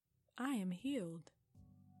I am healed.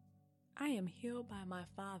 I am healed by my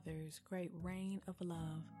Father's great reign of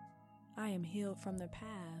love. I am healed from the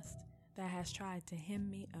past that has tried to hem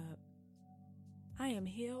me up. I am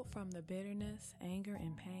healed from the bitterness, anger,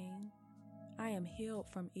 and pain. I am healed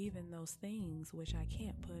from even those things which I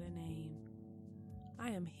can't put a name. I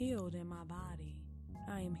am healed in my body.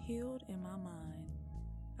 I am healed in my mind.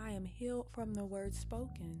 I am healed from the words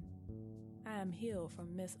spoken. I am healed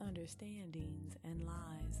from misunderstandings and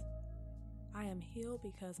lies. I am healed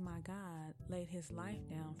because my God laid his life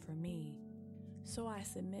down for me. So I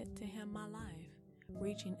submit to him my life,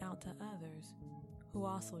 reaching out to others who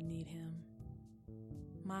also need him.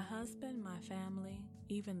 My husband, my family,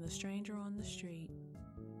 even the stranger on the street.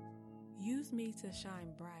 Use me to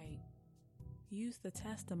shine bright. Use the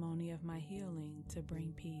testimony of my healing to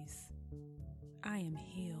bring peace. I am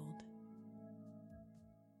healed.